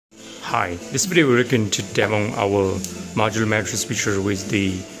Hi, this video we're going to demo our modular matrix switcher with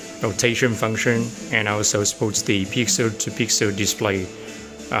the rotation function and also supports the pixel-to-pixel display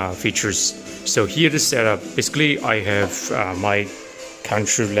features. So here the setup, basically I have my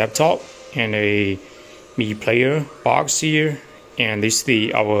control laptop and a media player box here, and this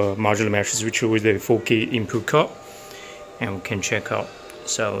is our modular matrix switcher with a 4K input card, and we can check out.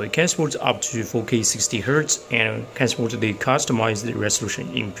 So it can support up to 4K 60 Hz and can support the customized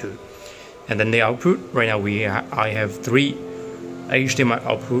resolution input. And then the output, right now I have 3 HDMI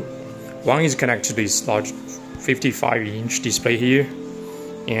output. One is connected to this large 55-inch display here,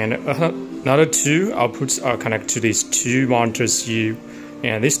 and another 2 outputs are connected to these 2 monitors here.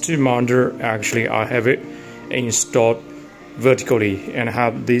 And these 2 monitors actually I have it installed vertically and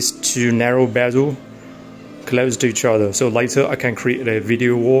have these 2 narrow bezel close to each other, so later I can create a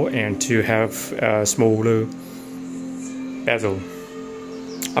video wall and to have a smaller bezel.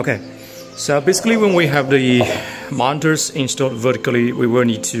 Okay, so basically when we have the monitors installed vertically, we will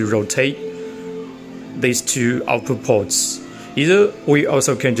need to rotate these 2 output ports. Either we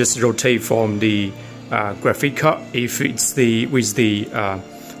also can just rotate from the graphic card if it's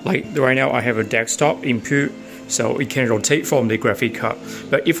like right now I have a desktop input, so it can rotate from the graphic card.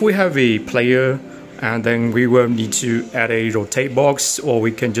 But if we have a player, and then we will need to add a rotate box, or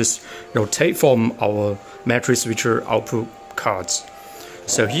we can just rotate from our matrix switcher output cards.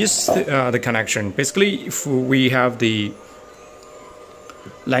 So here's the connection. Basically, if we have the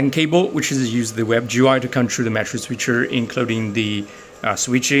LAN cable, which is use the web GUI to control the matrix switcher, including the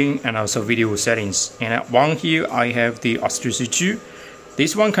switching and also video settings. And at one here, I have the oscillator 2.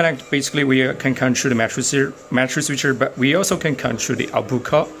 This one connect, basically we can control the matrix switcher, but we also can control the output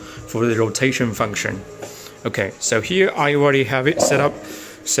card for the rotation function. Okay, so here I already have it set up.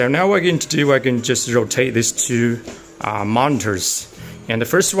 So now what I'm going to do, I can just rotate these 2 monitors. And the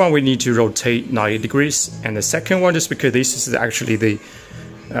first one we need to rotate 90 degrees, and the second one, just because this is actually the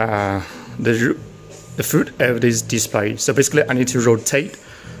foot of this display. So basically I need to rotate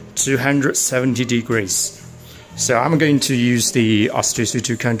 270 degrees. So I'm going to use the oscillator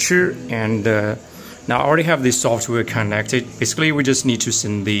to control, and now I already have this software connected. Basically we just need to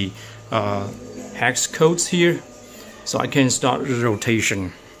send the hex codes here, so I can start the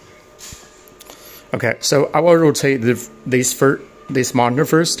rotation. Okay, so I will rotate this monitor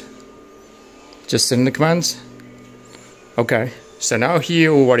first. Just send the commands. Okay, so now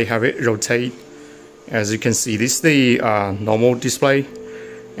here we already have it rotate. As you can see, this is the normal display,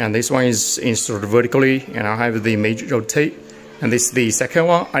 and this one is installed vertically, and I have the major rotate, and this is the second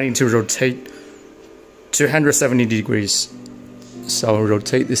one. I need to rotate 270 degrees. So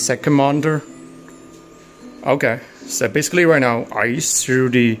rotate the second monitor. Okay, so basically right now I through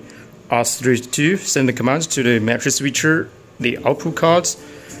the oscillator 2 send the commands to the matrix switcher, the output cards,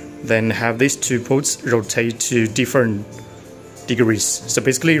 then have these 2 ports rotate to different degrees. So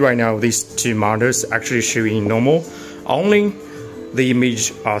basically right now these 2 monitors actually showing normal, only the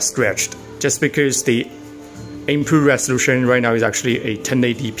image are stretched, just because the input resolution right now is actually a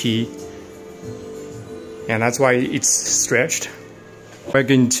 1080p, and that's why it's stretched. We're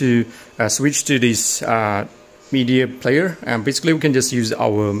going to switch to this media player, and basically we can just use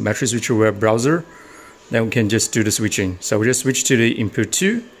our matrix switcher web browser, then we can just do the switching. So we just switch to the input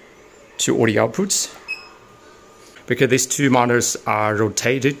 2 to all the outputs, because these 2 monitors are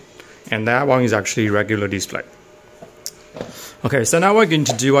rotated and that one is actually regular display. Okay, so now what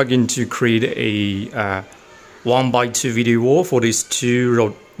we're going to create a 1x2 video wall for these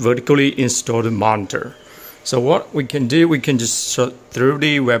 2 vertically installed monitor. So what we can do, we can just through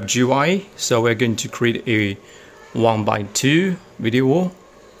the web GUI. So we're going to create a 1x2 video wall.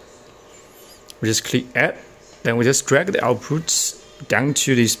 We just click add, then we just drag the outputs down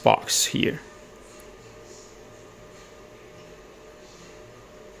to this box here.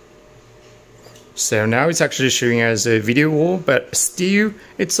 So now it's actually showing as a video wall, but still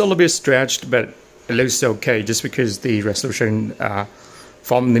it's a little bit stretched, but it looks okay, just because the resolution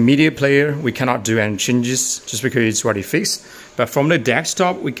from the media player we cannot do any changes, just because it's already fixed. But from the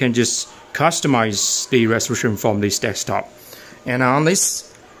desktop we can just customize the resolution from this desktop. And on this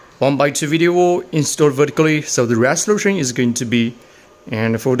 1x2 video wall installed vertically, so the resolution is going to be,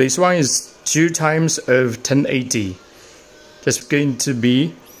 and for this one is 2 times of 1080, just going to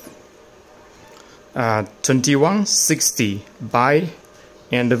be 2160 by,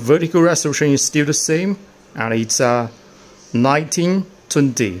 and the vertical resolution is still the same, and it's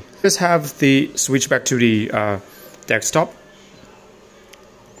 1920. Let's have the switch back to the desktop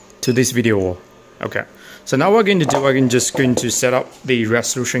to this video wall. Okay, So now what we're going to do, I'm just going to set up the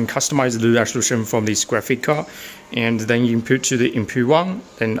resolution, customize the resolution from this graphic card, and then input to the input 1,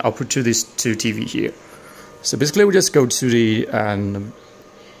 then output to this 2 TV here. So basically we just go to the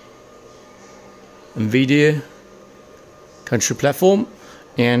NVIDIA control platform,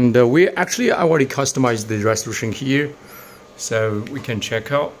 and I already customized the resolution here, so we can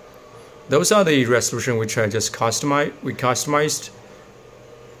check out. Those are the resolution which I just customized.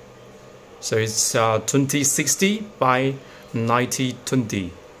 So it's 2060 by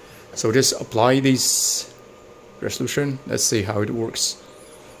 9020. So just apply this resolution. Let's see how it works.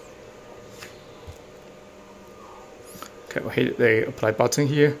 Okay, we'll hit the apply button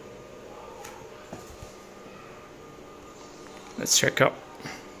here. Let's check out.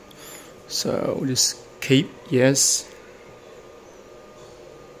 So we'll just keep yes.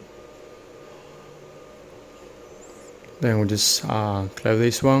 Then we'll just close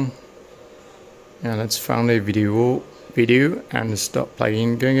this one. And let's find a video and stop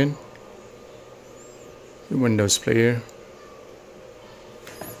playing again. Windows player.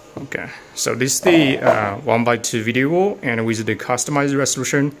 Okay, so this is the 1:2 video, and with the customized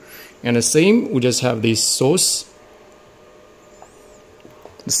resolution, and the same, we just have this source.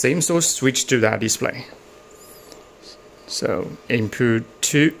 The same source switch to that display. So input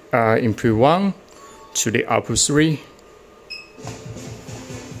 1 to the output 3.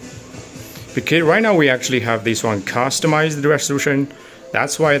 Because right now we actually have this one customized resolution.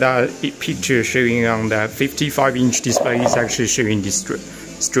 That's why that picture showing on that 55-inch display is actually showing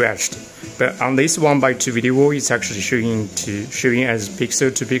stretched. But on this 1:2 video, it's actually showing as pixel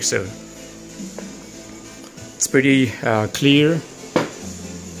to pixel. It's pretty clear,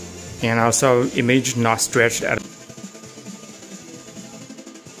 and also image not stretched at all.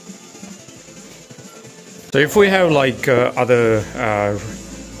 So if we have like other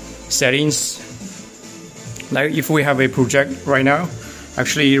settings, like if we have a project right now,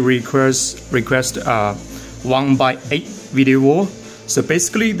 actually request 1:8 video. So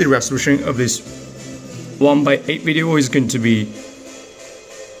basically the resolution of this 1:8 video is going to be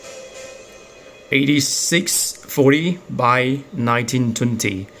 8640 by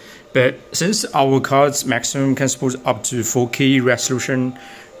 1920. But since our card's maximum can support up to 4K resolution,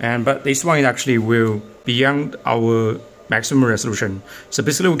 but this one actually will beyond our maximum resolution. So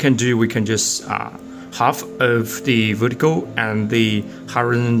basically we can just half of the vertical and the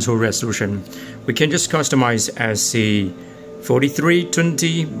horizontal resolution. We can just customize as a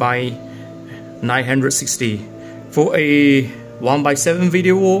 4320 by 960. For a 1:7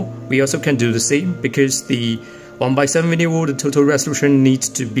 video, we also can do the same, because the 1:7 video, the total resolution needs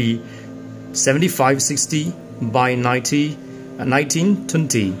to be 7560 by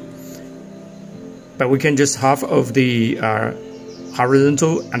 1920. But we can just half of the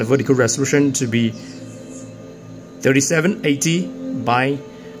horizontal and vertical resolution to be 3780 by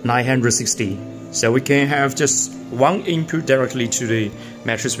 960. So we can have just one input directly to the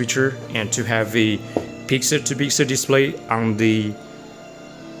matrix switcher, and to have a pixel-to-pixel display on the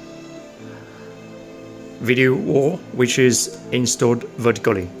video wall, which is installed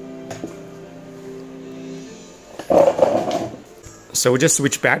vertically. So we just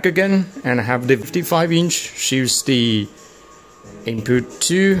switch back again and have the 55-inch shows the input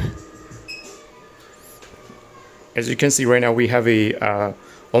 2. As you can see right now, we have a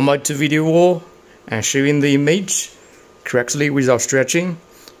 1:2 video wall and showing the image correctly without stretching,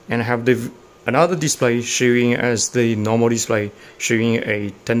 and have another display showing as the normal display, showing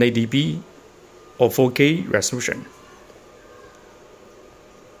a 1080p or 4K resolution.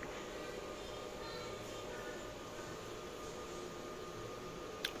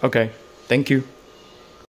 Okay, thank you.